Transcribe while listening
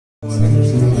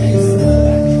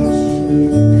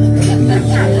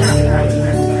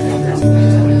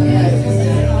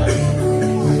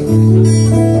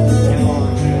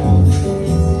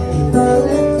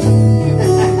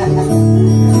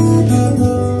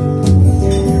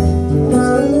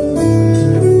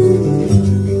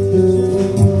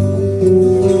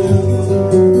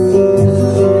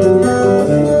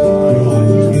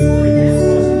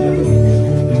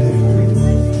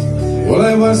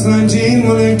was 19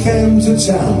 when I came to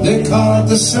town. They called it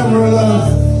the summer of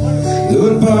love. They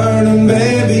were burning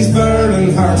babies,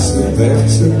 burning hearts, the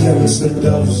birds against the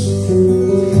doves.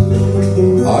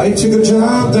 I took a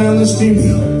job down the street,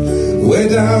 way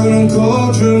down on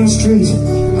Coldroom Street,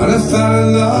 and I fell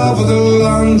in love with a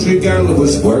laundry girl who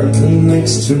was working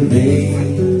next to me.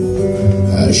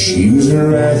 She was a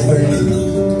rare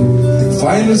thing,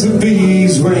 fine as a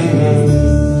bee's wing,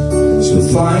 so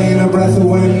fine a breath of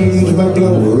wind might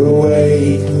blow her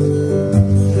away.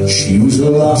 She was a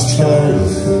lost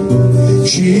child,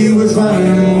 she was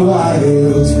running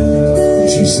wild.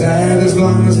 She said, as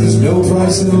long as there's no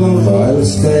price in love, I'll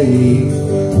stay.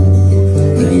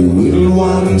 And you wouldn't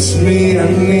want me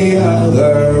any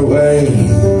other way.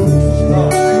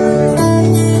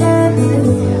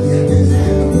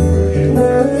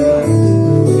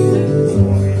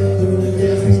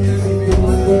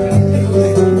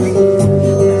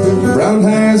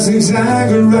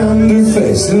 Zigzag around her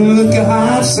face and look at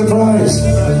half surprise,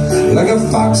 like a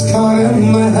fox caught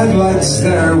in the headlights.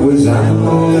 There was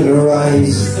animal in her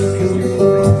eyes.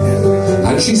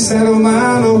 And she said, oh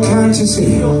man, oh can't you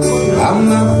see, I'm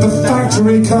not the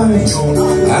factory kind,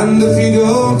 and if you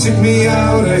don't take me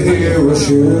out of here, I'll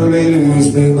surely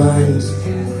lose my mind.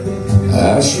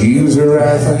 She was a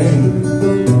rare thing,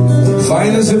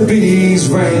 fine as a bee's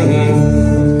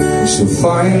wing, so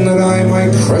fine that I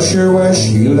might crush her where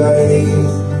she lay.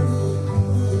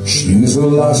 She was a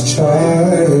lost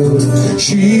child,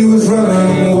 she was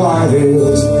running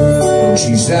wild.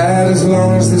 She said, as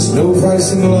long as there's no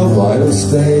price in love, I'll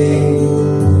stay.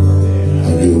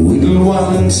 And you wouldn't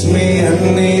want me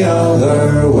any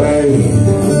other way.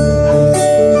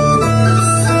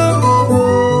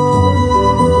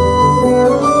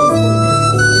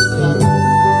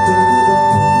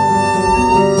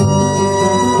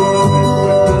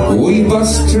 We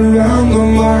bust around the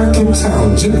market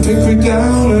town to Pickwick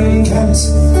down in Kent.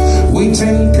 We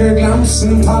tinkered lamps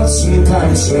and pots and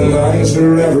pipes and lights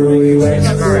wherever we went.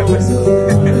 And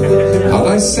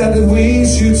I said that we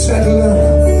should settle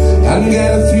down and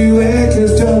get a few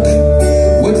acres dug,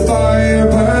 with fire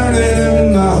burning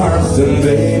in the hearth and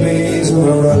babies on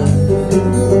a rug.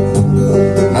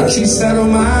 And she said, oh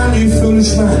man, you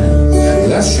foolish man,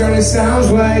 that surely sounds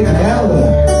like hell.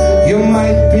 You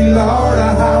might be Lord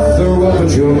of half the world,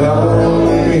 but you'll know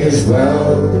me as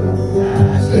well.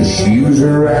 That she was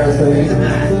a rare thing,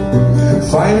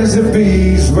 fine as a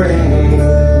bee's wing,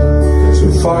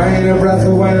 so fine a breath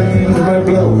of wind might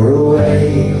blow her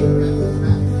away.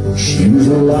 She was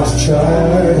a lost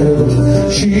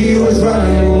child, she was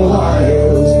running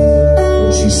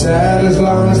wild. She said, as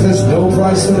long as there's no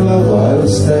price in love, I'll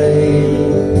stay.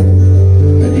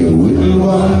 And you wouldn't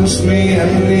want me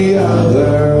any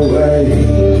other way.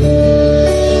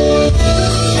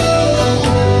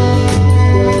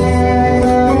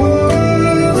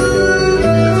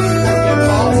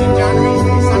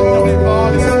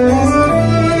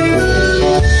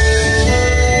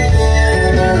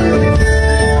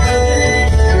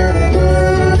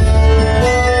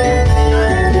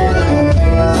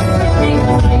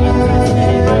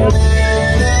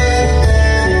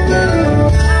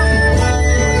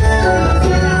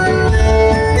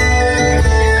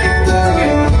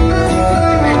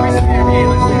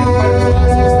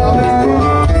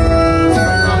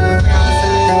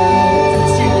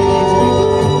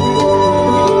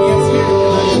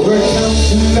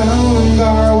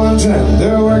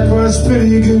 Their work was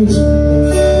pretty good.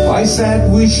 I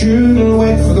said we shouldn't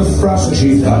wait for the frost, and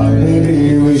she thought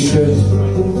maybe we should.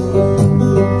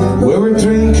 We were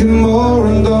drinking more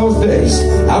in those days,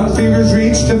 and figures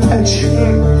reached a pitch,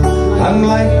 and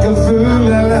like a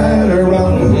fool I let her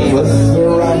run with the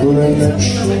rambling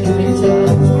itch.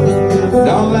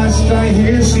 Now last I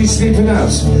hear she's sleeping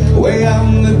out way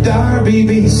on the Derby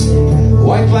beat,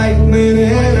 white lightning in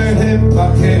her hip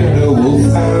pocket and a wolf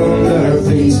found at her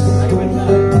feet.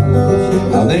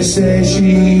 And they say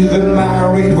she even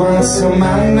married once a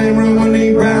man named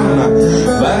Rooney Brown,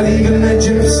 but even the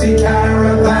gypsy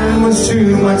caravan was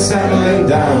too much settling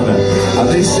down. And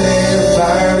they say her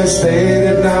father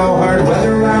stated now hard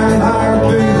weather and hard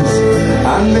booze,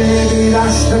 and maybe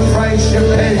that's the price you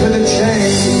pay for the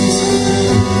chains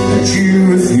that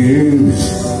you refuse.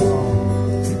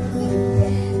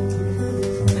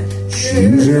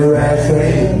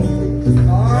 giraffing,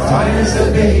 fine as the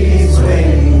baby's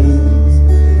wing,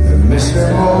 and miss her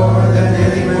more than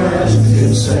any words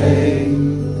can say.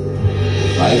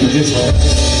 If I could just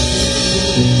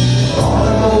on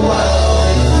a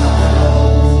wild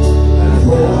and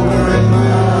hold her in my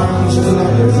arms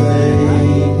another day,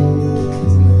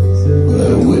 but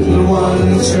I wouldn't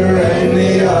want her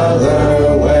any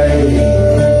other way.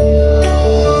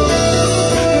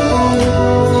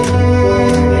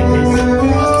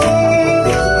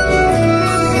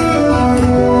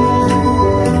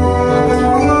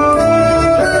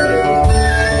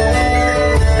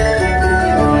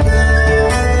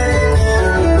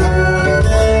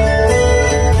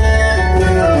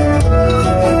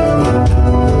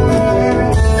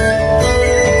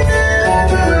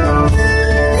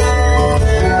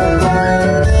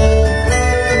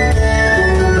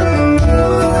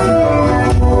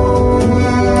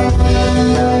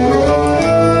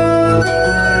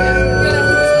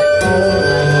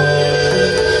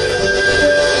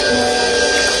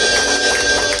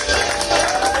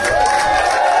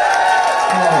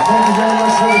 Thank you very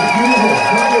much for the beautiful.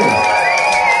 Thank you.